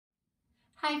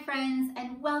Hi friends,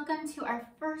 and welcome to our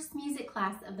first music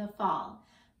class of the fall.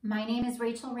 My name is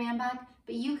Rachel Rambach,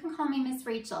 but you can call me Miss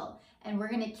Rachel, and we're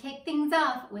going to kick things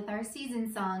off with our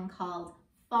season song called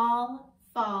Fall,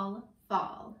 Fall,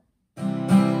 Fall.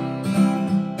 Everywhere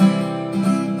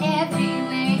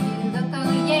you look,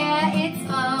 oh yeah, it's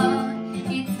fall,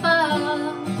 it's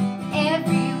fall.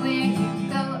 Everywhere you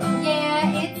go, oh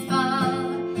yeah, it's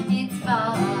fall, it's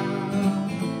fall.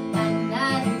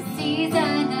 Another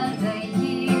season of the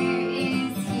year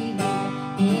is here.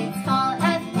 It's fall,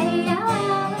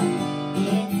 F-A-L-L,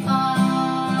 it's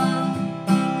fall.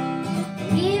 The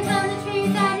leaves on the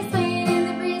trees that are swaying in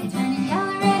the breeze, turning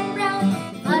yellow, red, and brown,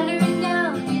 fluttering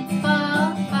down. It's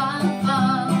fall, fall,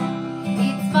 fall.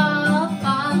 It's fall,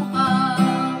 fall, fall.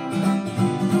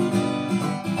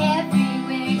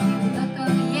 Everywhere you look,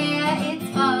 oh yeah, it's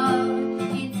fall,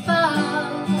 it's fall.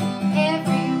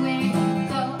 Everywhere you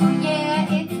go, oh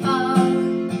yeah, it's fall,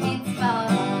 it's fall.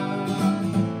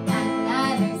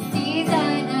 Another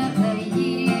season of the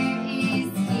year is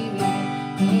here.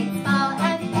 It's fall,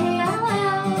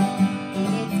 F-A-L-L,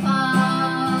 it's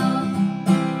fall.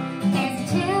 There's a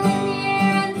chill in the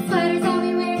air and the sweaters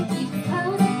everywhere keep us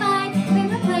cozy fine when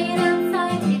we're playing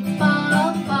outside. It's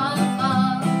fall, fall,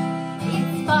 fall.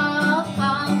 It's fall,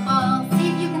 fall, fall. See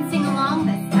if you can sing along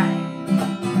this time.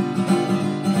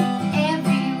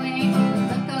 Everywhere you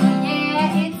look, oh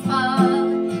yeah, it's fall,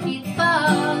 it's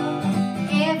fall.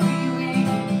 Everywhere you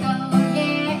go, oh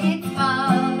yeah, it's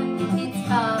fall, it's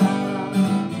fall.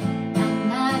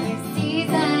 Another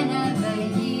season of the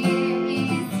year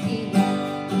is here.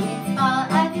 It's fall,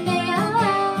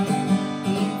 F-A-L-L,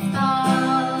 it's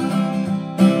fall.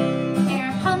 There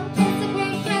are pumpkins to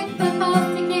pick and footballs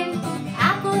to kick,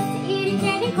 apples to eat and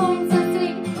candy corn so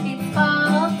sweet. It's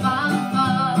fall, fall,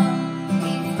 fall.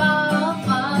 It's fall,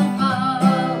 fall, fall.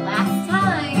 Last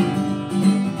time.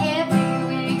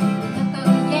 Everywhere you look,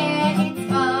 oh yeah, it's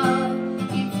fall,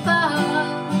 it's fall.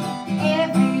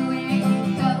 Everywhere you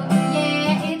go, oh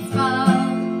yeah, it's fall,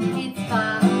 it's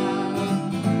fall.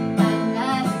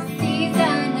 Another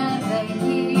season of the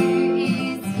year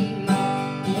is here.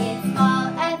 It's fall,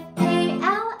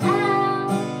 F-A-L-L,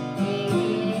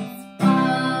 it's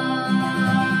fall.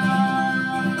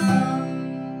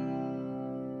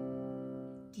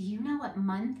 Do you know what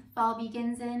month fall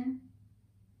begins in?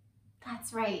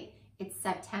 That's right, it's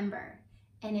September.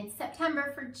 And it's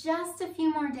September for just a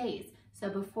few more days. So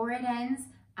before it ends,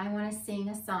 I want to sing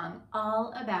a song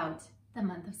all about the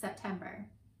month of September.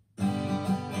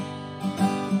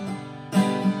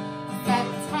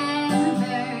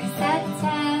 September,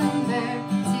 September,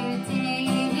 today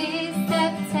is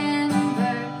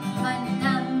September, month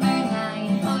number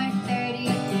 9 for 30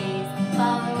 days.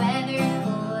 Fall weather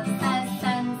cool as the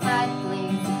sun's hot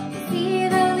blaze. You see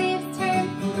the leaves turn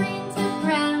from green to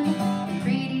brown, and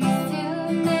pretty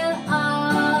soon they'll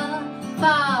all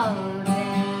fall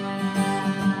down.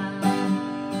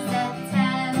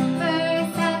 September,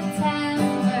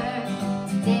 September,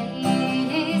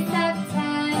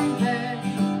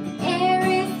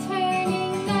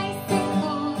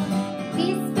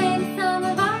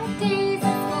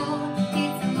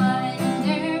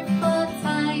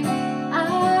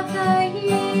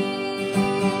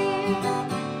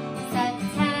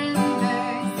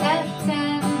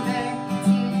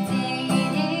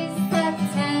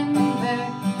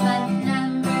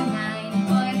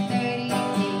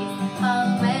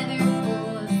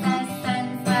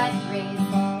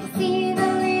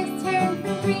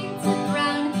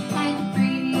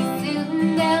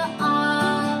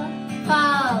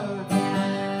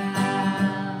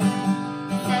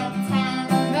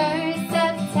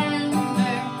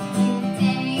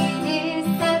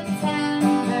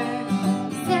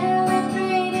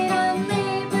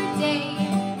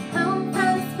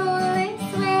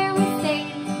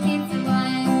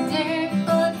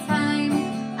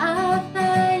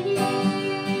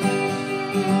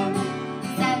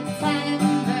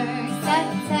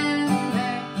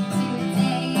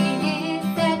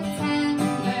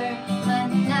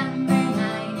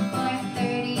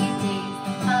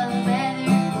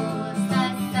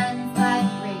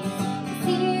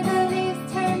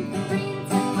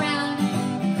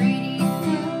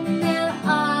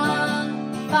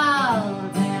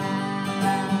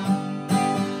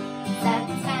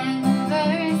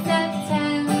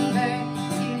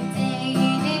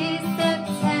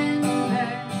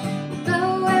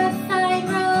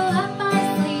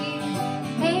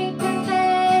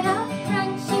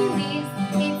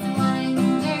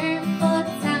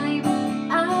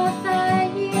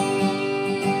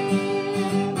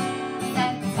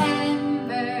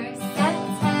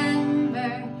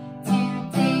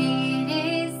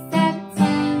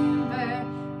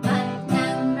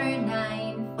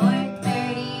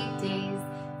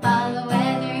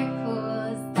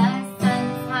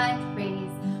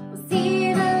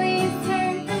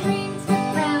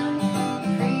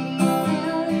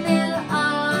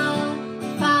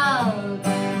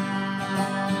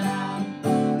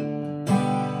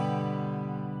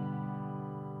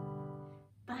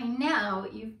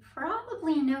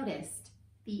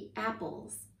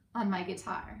 on my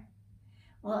guitar?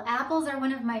 Well, apples are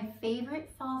one of my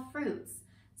favorite fall fruits.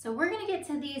 So we're gonna get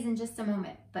to these in just a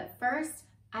moment. But first,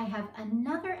 I have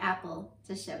another apple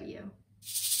to show you.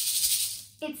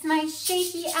 It's my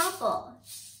shaky apple.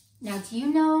 Now, do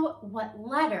you know what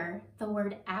letter the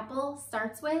word apple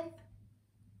starts with?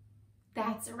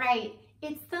 That's right,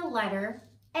 it's the letter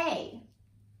A.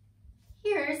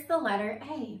 Here's the letter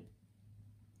A.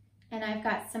 And I've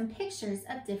got some pictures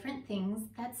of different things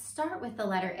that start with the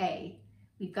letter A.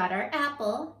 We've got our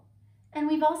apple, and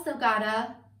we've also got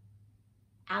a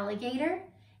alligator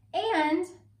and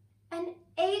an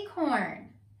acorn.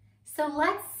 So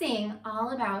let's sing all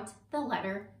about the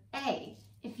letter A.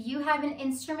 If you have an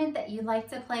instrument that you'd like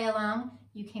to play along,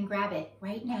 you can grab it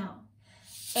right now.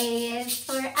 A is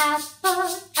for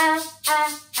apple, A.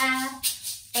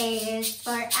 A is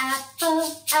for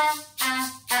apple,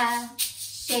 A.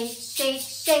 Shake, shake,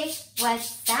 shake, what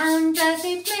sound does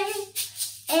it make?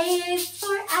 A is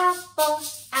for apple,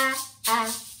 A.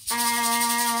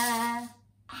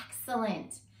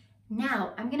 Excellent.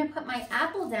 Now I'm gonna put my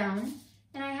apple down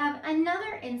and I have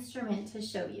another instrument to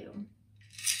show you.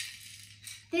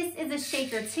 This is a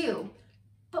shaker too,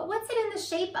 but what's it in the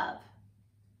shape of?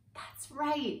 That's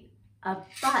right, a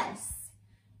bus.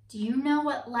 Do you know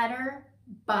what letter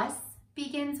bus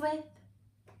begins with?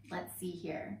 Let's see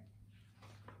here.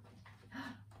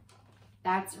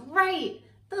 That's right,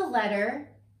 the letter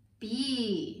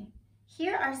B.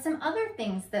 Here are some other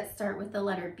things that start with the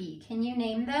letter B. Can you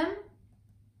name them?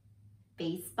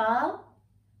 Baseball,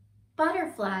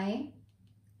 butterfly,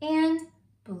 and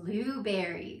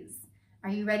blueberries. Are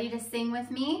you ready to sing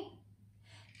with me?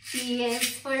 B is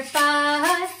for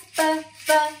bus, B.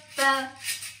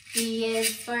 B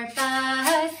is for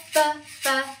bus, B.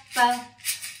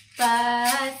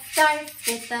 Bus starts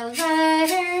with the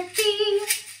letter B.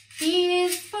 B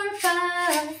is for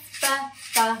bus,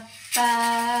 B.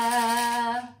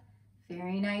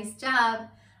 Very nice job.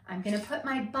 I'm gonna put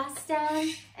my bus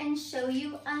down and show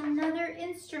you another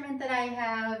instrument that I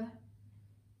have.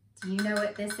 Do you know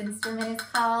what this instrument is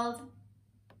called?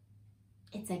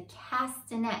 It's a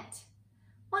castanet.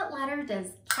 What letter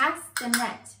does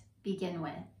castanet begin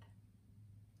with?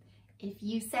 If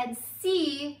you said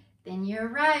C, then you're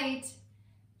right.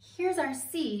 Here's our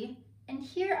C, and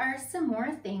here are some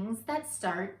more things that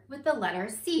start with the letter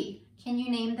C. Can you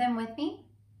name them with me?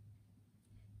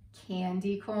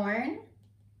 Candy corn,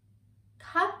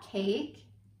 cupcake,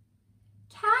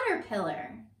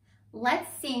 caterpillar. Let's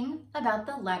sing about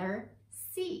the letter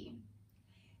C.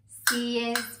 C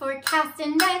is for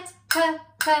castanet,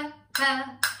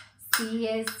 C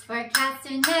is for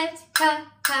castanet,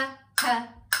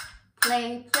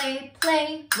 Play, play,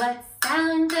 play, what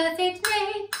sound does it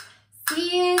make?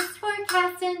 C is for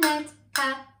castanet,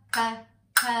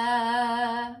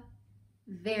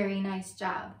 Very nice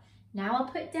job. Now I'll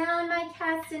put down my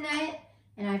castanet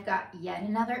and I've got yet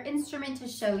another instrument to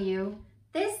show you.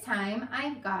 This time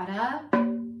I've got a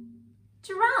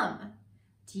drum.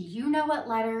 Do you know what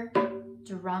letter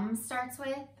drum starts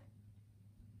with?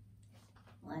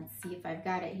 Let's see if I've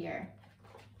got it here.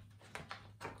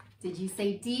 Did you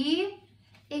say D?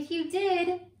 If you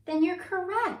did, then you're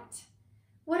correct.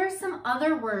 What are some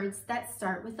other words that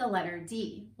start with the letter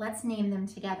D? Let's name them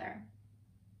together.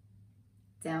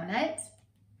 Donut,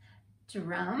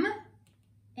 drum,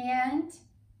 and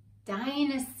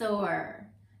dinosaur.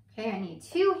 Okay, I need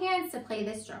 2 hands to play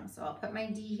this drum, so I'll put my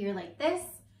D here like this.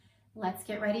 Let's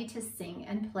get ready to sing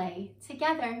and play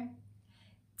together.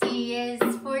 D is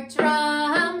for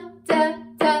drum, da,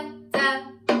 da, da.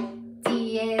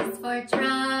 D is for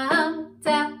drum,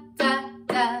 da, da,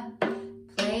 da.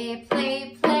 Play,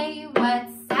 play, play, what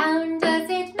sound does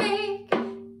it make?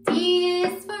 D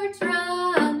is for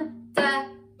drum, da,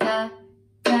 da,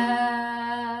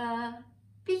 da.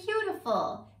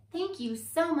 Beautiful. Thank you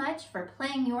so much for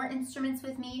playing your instruments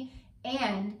with me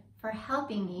and for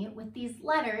helping me with these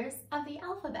letters of the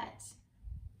alphabet.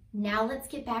 Now let's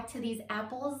get back to these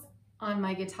apples on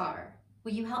my guitar.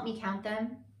 Will you help me count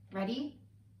them? Ready?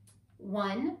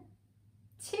 1,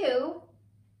 2,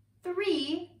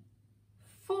 3,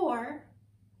 4,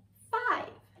 5.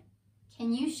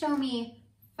 Can you show me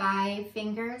 5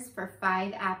 fingers for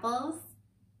 5 apples?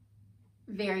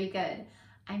 Very good.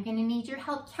 I'm gonna need your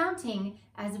help counting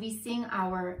as we sing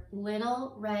our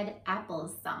Little Red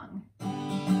Apples song. 1,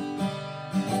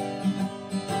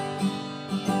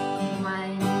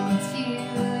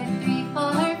 2, 3,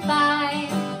 4,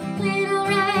 5. Little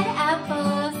red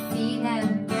apples, see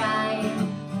them thrive.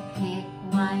 Pick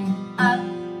one up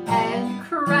and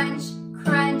crunch,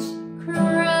 crunch,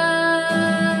 crunch.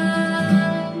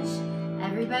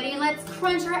 Everybody, let's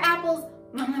crunch our apples.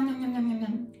 Nom, nom, nom, nom, nom,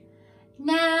 nom.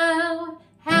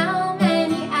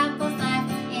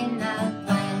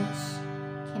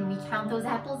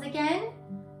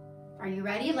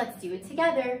 ready? Let's do it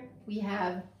together. We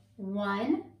have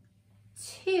 1,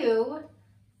 2,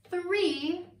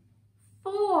 3,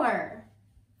 4.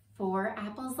 4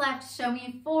 apples left. Show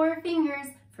me 4 fingers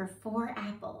for 4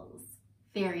 apples.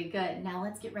 Very good. Now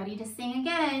let's get ready to sing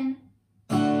again.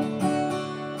 1,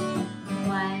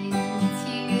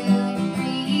 2,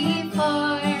 3,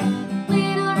 4.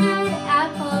 Little red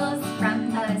apples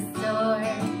from the store.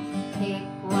 Pick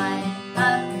one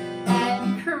up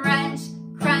and crunch,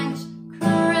 crunch,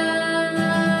 crunch.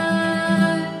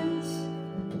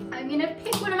 I'm gonna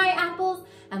pick one of my apples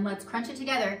and let's crunch it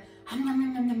together. Nom,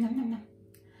 nom, nom, nom, nom, nom, nom.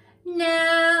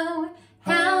 Now,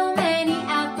 how many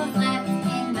apples left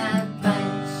in the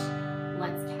bunch?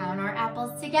 Let's count our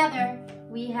apples together.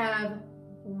 We have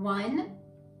 1,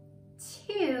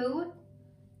 2,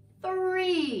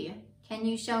 3. Can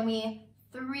you show me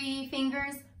 3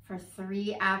 fingers for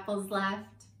 3 apples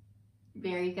left?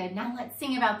 Very good. Now let's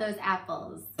sing about those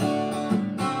apples. Count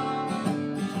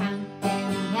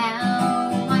them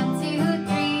now. 1, 2,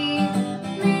 3.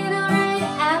 Little red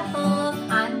apples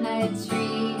on the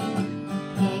tree.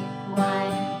 Pick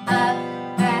one up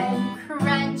and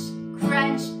crunch,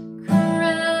 crunch,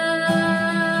 crunch.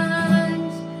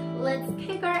 Let's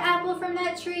pick our apple from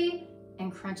that tree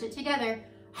and crunch it together.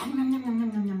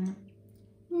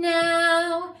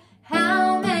 Now,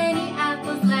 how many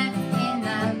apples left in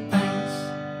the bunch?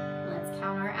 Let's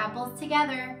count our apples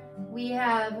together. We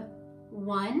have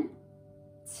 1,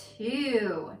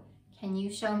 2. Can you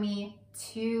show me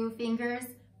 2 fingers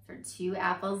for 2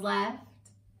 apples left?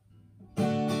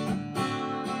 Count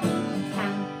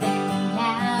them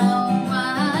now.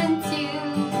 1, 2.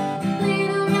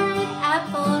 Little red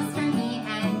apples for me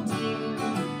and you.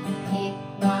 Pick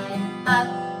one up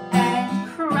and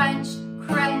crunch,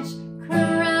 crunch,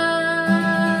 crunch.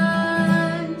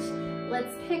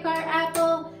 Let's pick our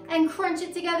apple and crunch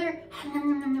it together.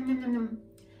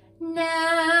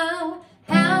 Now,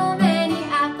 how many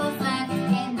apples left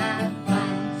in the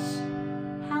bunch?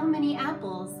 How many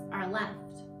apples are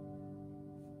left?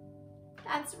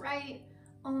 That's right,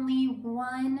 only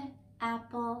 1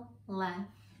 apple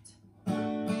left.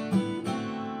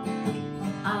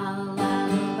 All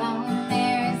alone,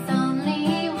 there's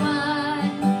only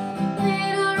 1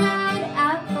 little red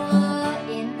apple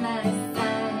in the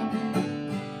sun.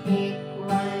 Pick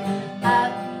one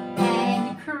up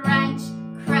and crunch,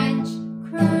 crunch,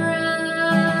 crunch.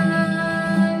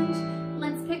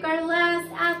 Let's pick our last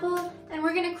apple and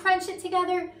we're gonna crunch it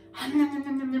together.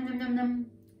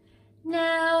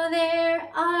 Now there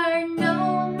are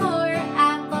no more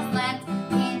apples left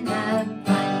in the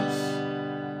bunch.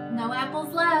 No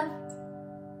apples left.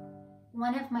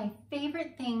 One of my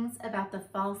favorite things about the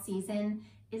fall season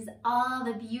is all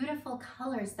the beautiful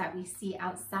colors that we see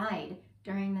outside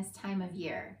during this time of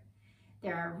year.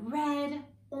 There are red,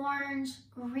 orange,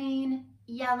 green,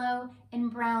 yellow,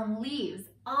 and brown leaves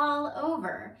all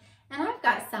over. And I've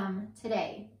got some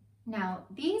today. Now,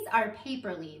 these are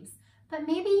paper leaves, but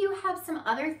maybe you have some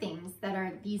other things that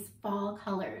are these fall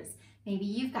colors. Maybe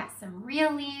you've got some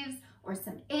real leaves or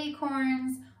some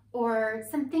acorns or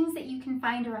some things that you can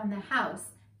find around the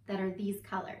house that are these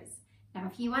colors. Now,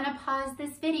 if you want to pause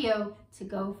this video to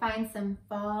go find some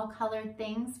fall colored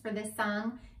things for this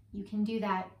song, you can do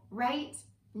that right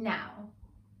now.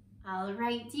 All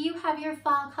right, do you have your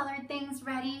fall colored things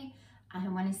ready? I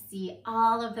want to see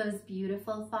all of those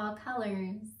beautiful fall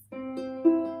colors.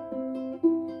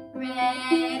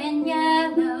 Red and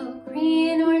yellow,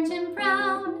 green, orange, and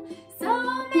brown.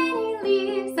 So many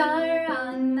leaves are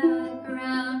on the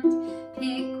ground.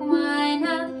 Pick one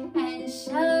up and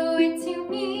show it to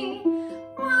me.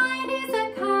 What is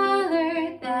a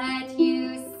color that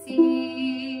you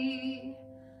see?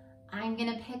 I'm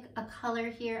gonna pick a color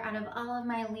here out of all of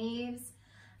my leaves.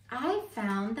 I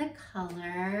found the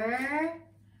color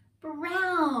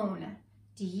brown.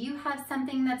 Do you have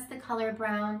something that's the color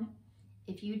brown?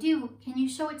 If you do, can you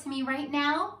show it to me right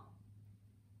now?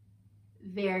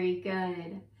 Very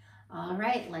good. All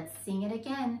right, let's sing it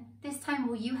again. This time,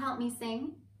 will you help me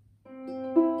sing?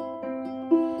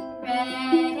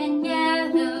 Red and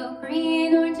yellow,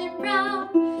 green, orange, and brown.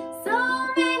 So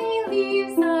many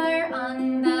leaves are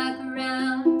on the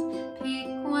ground. Pick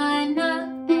one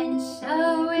up and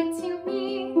show it to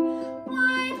me.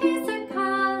 What is a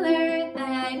color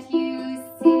that you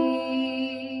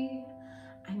see?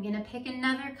 I'm gonna pick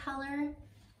another color.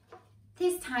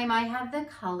 This time I have the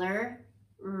color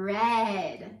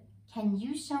red. Can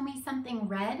you show me something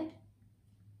red?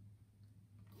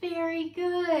 Very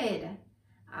good.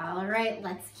 All right,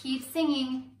 let's keep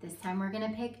singing. This time we're gonna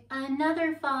pick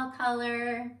another fall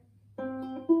color.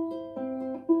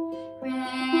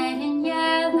 Red and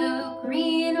yellow,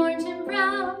 green, orange, and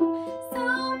brown.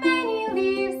 So many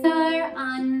leaves are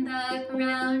on the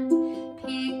ground.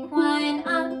 Pick one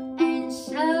up and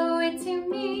show it to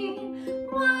me.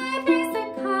 What is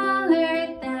the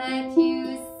color that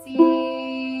you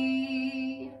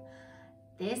see?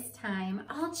 This time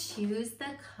I'll choose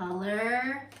the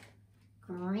color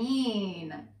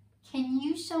green. Can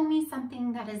you show me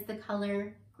something that is the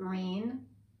color green?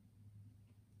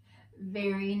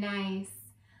 Very nice.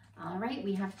 All right,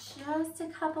 we have just a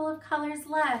couple of colors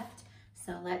left,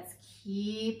 so let's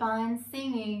keep on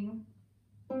singing.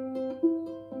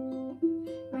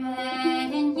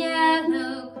 Red and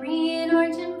yellow, green,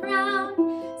 orange, and brown.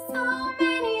 So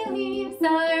many leaves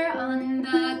are on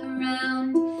the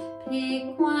ground.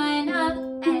 Pick one up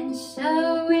and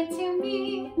show it to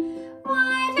me.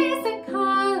 What is the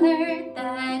color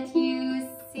that you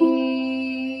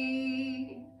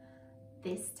see?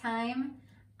 This time,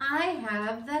 I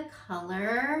have the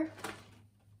color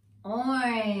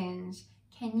orange.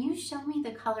 Can you show me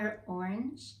the color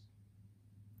orange?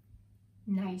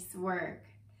 Nice work.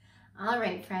 All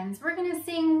right, friends, we're gonna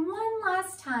sing one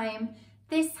last time.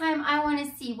 This time I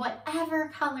wanna see whatever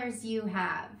colors you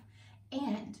have.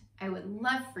 And I would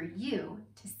love for you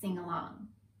to sing along.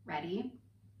 Ready?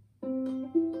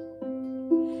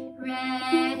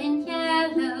 Red and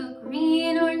yellow,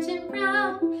 green, orange, and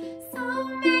brown. So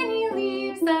many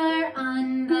leaves are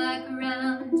on the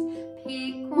ground.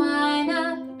 Pick one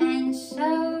up and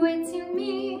show it to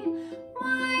me.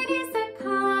 What is the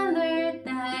color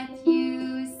that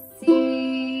you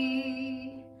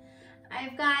see?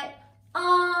 I've got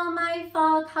all my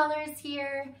fall colors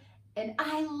here, and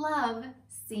I love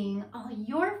seeing all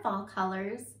your fall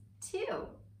colors too.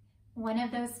 One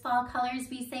of those fall colors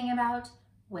we sang about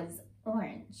was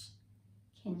orange.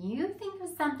 Can you think of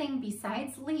something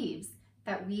besides leaves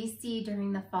that we see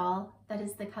during the fall that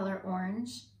is the color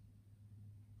orange?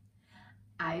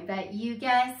 I bet you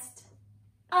guessed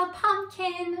a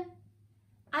pumpkin.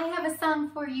 I have a song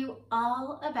for you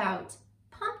all about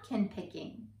pumpkin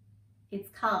picking. It's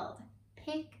called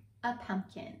Pick a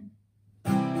Pumpkin.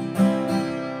 Pick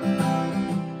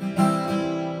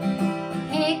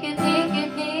a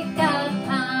pumpkin.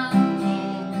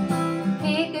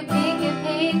 Pick a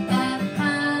pumpkin.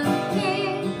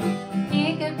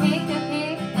 Pick a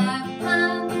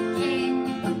pumpkin.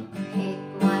 Pick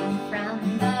one from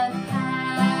the patch.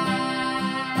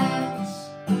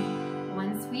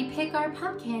 Once we pick our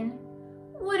pumpkin,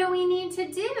 what do we need to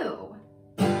do?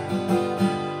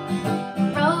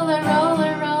 Roll a roll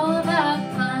a roll the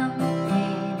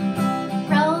pumpkin.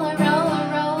 Roll a roll a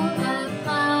roll the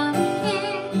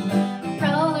pumpkin.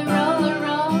 Roll a roll a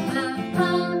roll the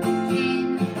pumpkin.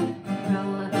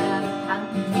 Roll the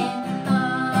pumpkin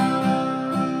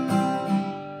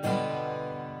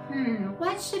home.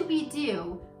 What should we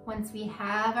do once we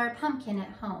have our pumpkin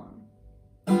at home?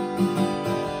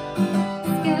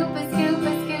 Scoop a scoop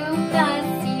a scoop the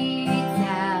seeds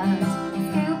out.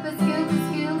 Scoop a scoop a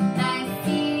scoop the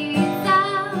seeds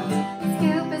out.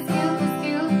 Scoop a scoop a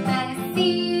scoop the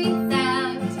seeds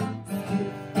out.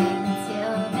 Scoop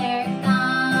until they're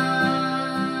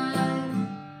gone.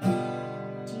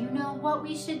 Do you know what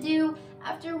we should do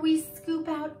after we scoop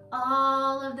out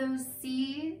all of those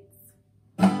seeds?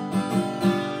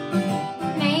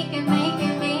 Make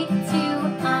two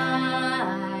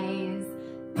eyes.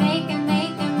 Make a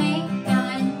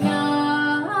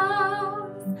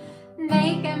nose.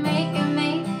 Make a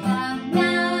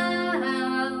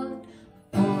mouth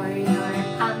for your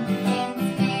pumpkin's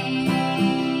face.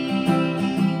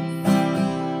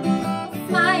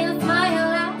 Smile,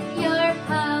 smile at your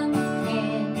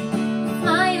pumpkin.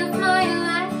 Smile, smile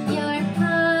at your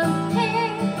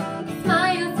pumpkin.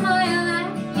 Smile, smile at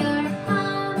your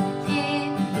pumpkin.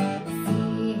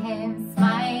 See him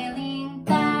smiling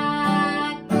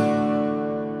back.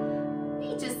 We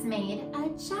just made a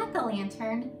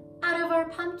jack-o'-lantern out of our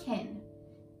pumpkin.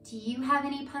 Do you have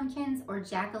any pumpkins or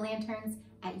jack-o'-lanterns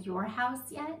at your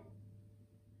house yet?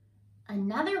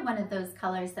 Another one of those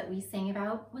colors that we sang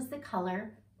about was the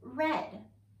color red.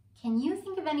 Can you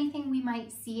think of anything we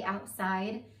might see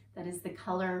outside that is the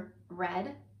color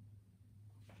red?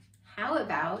 How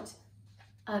about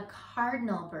a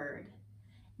cardinal bird?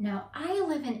 Now, I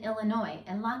live in Illinois,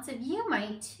 and lots of you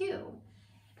might too.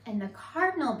 And the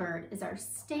cardinal bird is our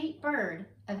state bird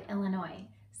of Illinois.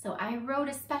 So I wrote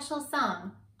a special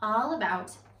song all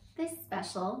about this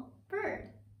special bird.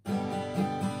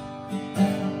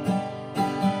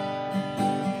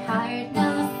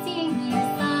 Cardinals, sing your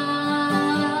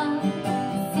song,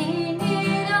 sing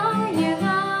it all year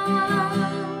long.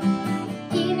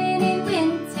 Even in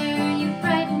winter, you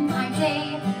brighten our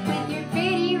day with your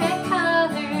pretty red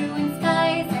color when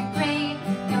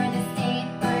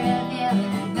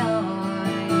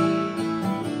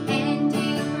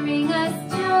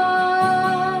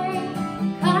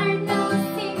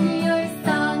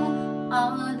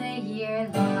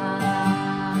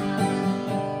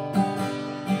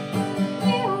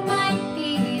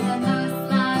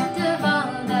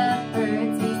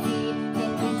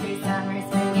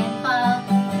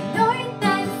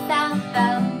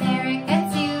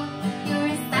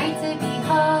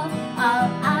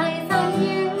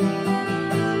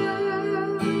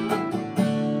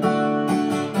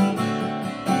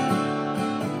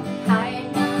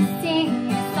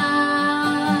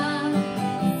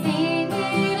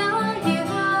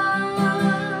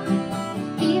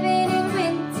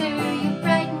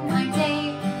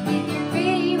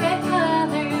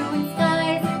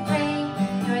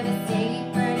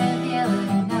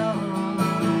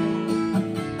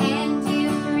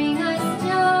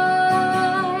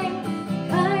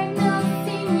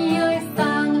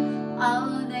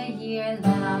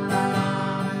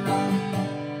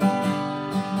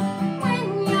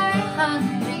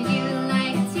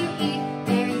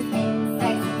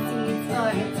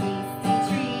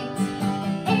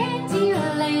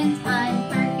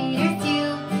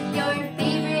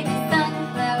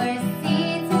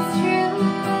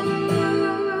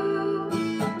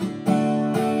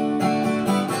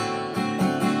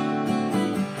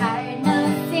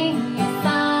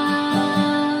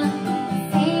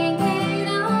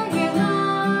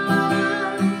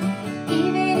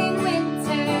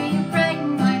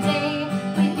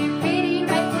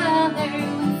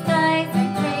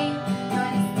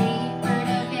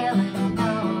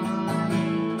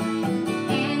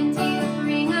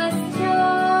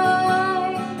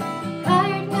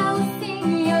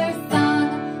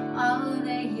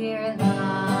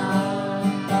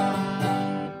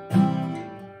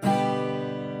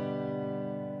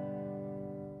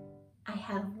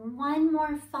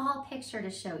picture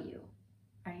to show you.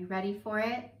 Are you ready for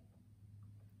it?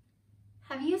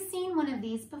 Have you seen one of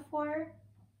these before?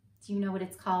 Do you know what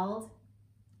it's called?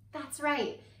 That's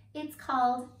right, it's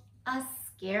called a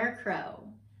scarecrow.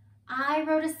 I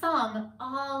wrote a song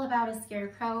all about a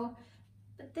scarecrow,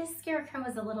 but this scarecrow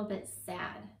is a little bit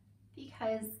sad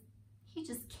because he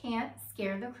just can't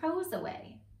scare the crows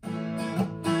away.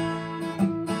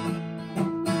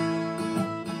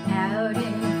 Out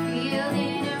in the field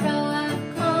in a row of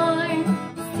corn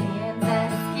stands a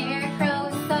scarecrow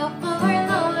so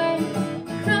forlorn.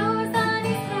 Crows on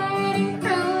his head and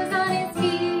crows on his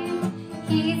feet.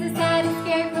 He's the saddest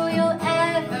scarecrow you'll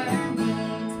ever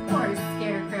meet. Poor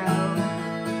scarecrow.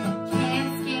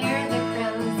 Can't scare the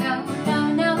crows, oh no,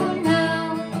 no, no.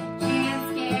 Can't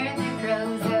scare the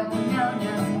crows, oh no,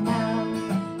 no, no.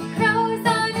 Crows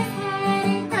on his head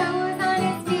and crows on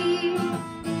his feet.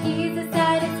 He's the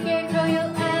saddest scarecrow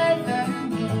you'll ever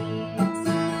meet.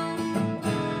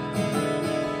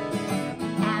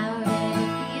 Out in a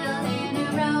field in a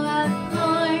row of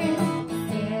corn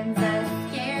stands a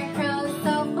scarecrow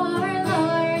so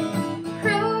forlorn.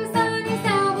 Crows on his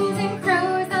elbows and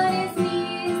crows on his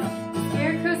knees. The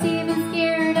scarecrow's even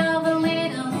scared of a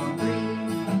little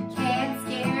breeze. Can't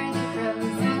scare the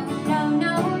crows, oh no,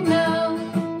 no, no.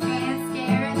 Can't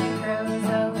scare the crows,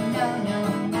 oh no, no,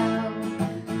 no.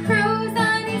 Crows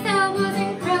on his elbows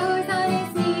and crows on his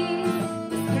knees.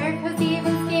 The scarecrow's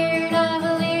even scared of a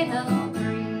little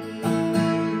breeze.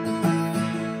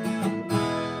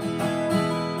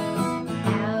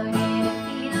 Out in a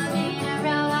field in a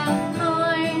row of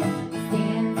corn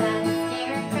stands a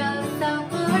scarecrow so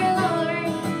forlorn.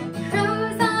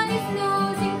 Crows on his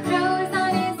nose and crows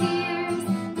on his ears.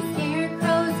 The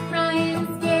scarecrow's crying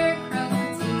scarecrow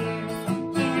tears.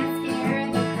 Can't scare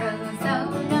the crows, oh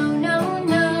no, no,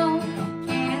 no.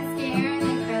 Can't scare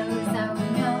the crows, oh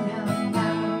no, no, no.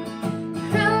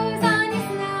 Crows on his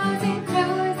nose and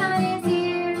crows on his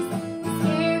ears. The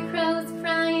scarecrow's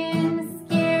crying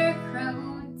scarecrow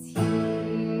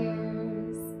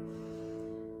tears.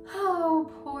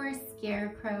 Oh, poor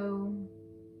scarecrow.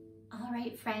 All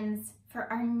right, friends, for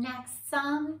our next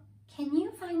song, can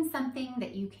you find something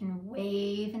that you can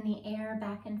wave in the air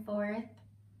back and forth?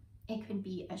 It could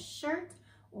be a shirt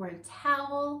or a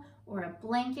towel or a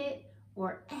blanket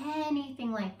or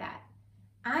anything like that.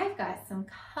 I've got some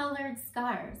colored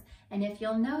scarves, and if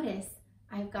you'll notice,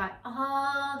 I've got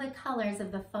all the colors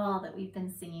of the fall that we've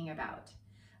been singing about.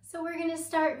 So we're gonna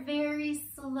start very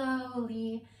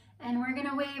slowly, and we're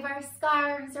gonna wave our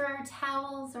scarves or our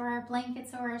towels or our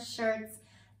blankets or our shirts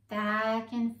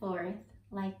back and forth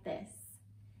like this.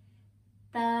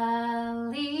 The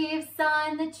leaves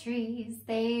on the trees,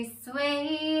 they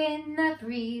sway in the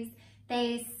breeze.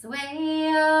 They sway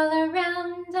all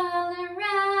around, all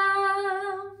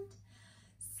around.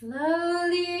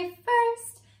 Slowly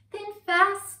first, then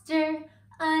faster,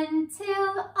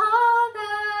 until all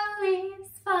the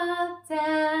leaves fall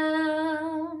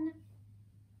down.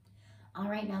 All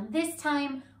right, now this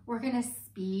time we're gonna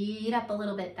speed up a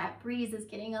little bit. That breeze is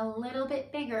getting a little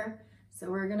bit bigger, so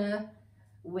we're gonna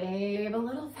wave a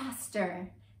little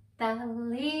faster. The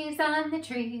leaves on the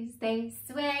trees, they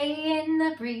sway in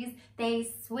the breeze.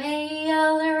 They sway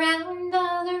all around,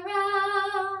 all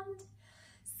around.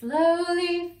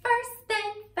 Slowly first,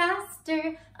 then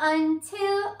faster,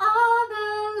 until all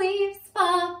the leaves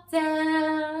fall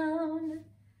down.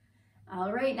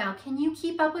 All right, now can you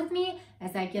keep up with me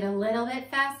as I get a little bit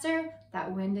faster?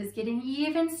 That wind is getting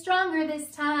even stronger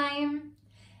this time.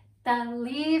 The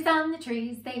leaves on the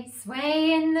trees, they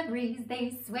sway in the breeze.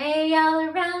 They sway all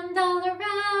around, all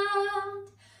around.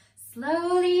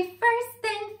 Slowly first,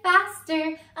 then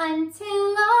faster,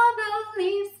 until all the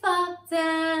leaves fall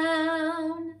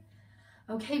down.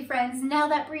 Okay, friends, now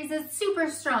that breeze is super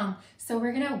strong, so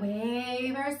we're gonna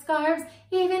wave our scarves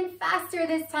even faster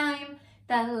this time.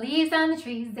 The leaves on the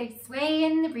trees, they sway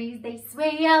in the breeze. They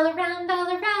sway all around, all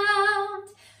around.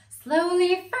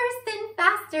 Slowly first, then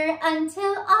faster,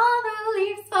 until all the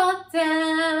leaves fall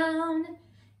down.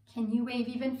 Can you wave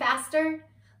even faster?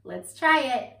 Let's try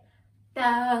it.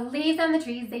 The leaves on the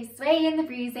trees, they sway in the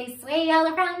breeze. They sway all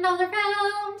around, all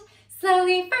around.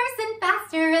 Slowly first and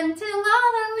faster, until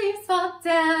all the leaves fall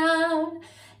down.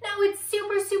 Now it's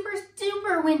super, super,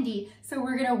 super windy, so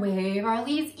we're gonna wave our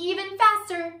leaves even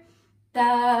faster.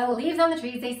 The leaves on the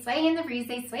trees, they sway in the breeze.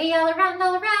 They sway all around,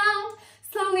 all around.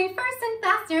 Slowly first and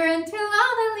faster, until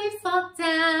all the leaves fall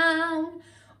down.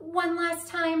 One last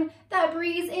time. That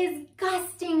breeze is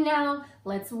gusting now.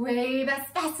 Let's wave as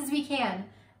fast as we can.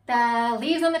 The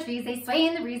leaves on the trees, they sway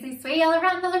in the breeze. They sway all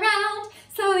around, all around.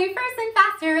 Slowly first and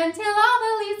faster, until all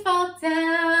the leaves fall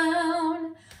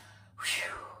down.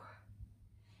 Whew.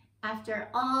 After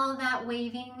all that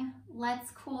waving, let's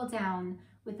cool down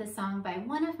with a song by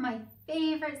one of my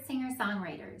favorite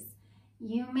singer-songwriters.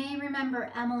 You may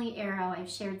remember Emily Arrow. I've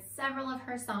shared several of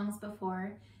her songs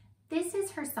before. This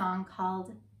is her song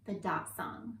called The Dot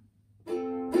Song.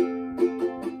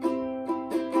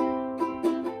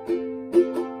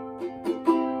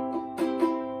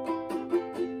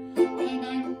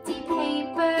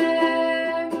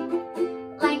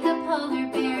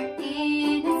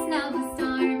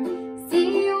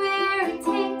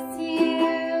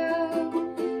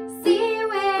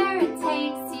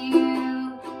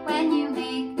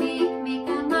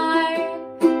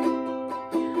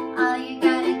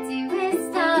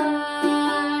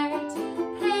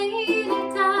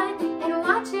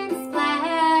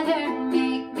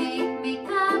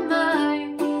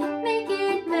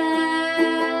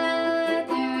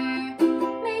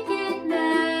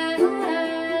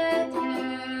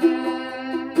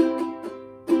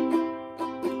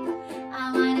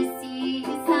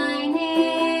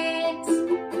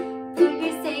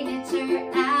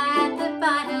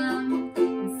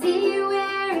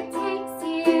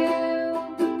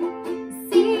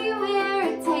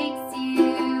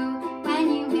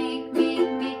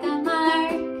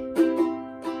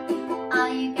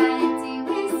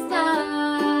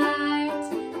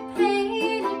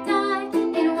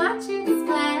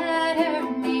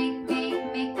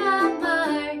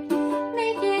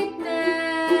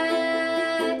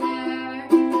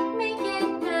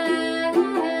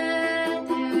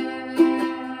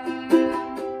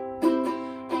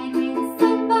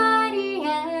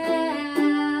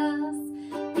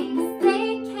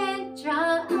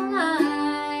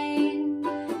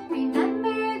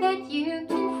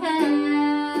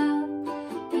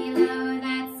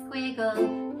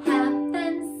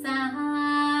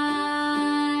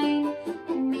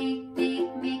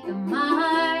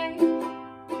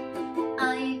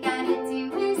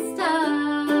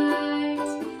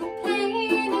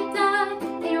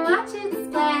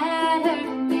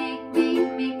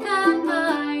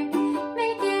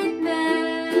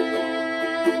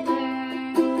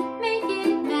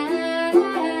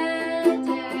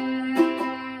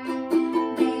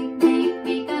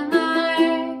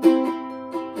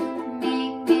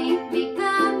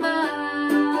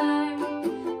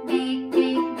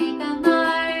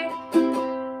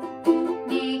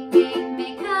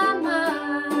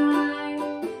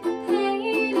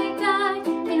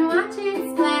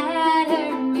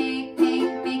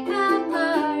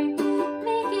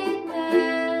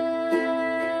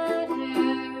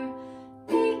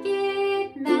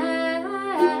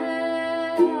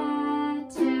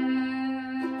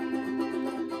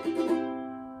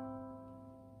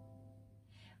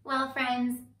 Well,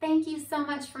 friends, thank you so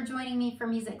much for joining me for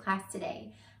music class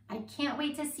today. I can't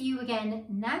wait to see you again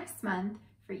next month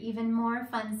for even more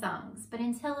fun songs. But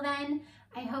until then,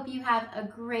 I hope you have a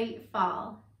great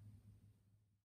fall.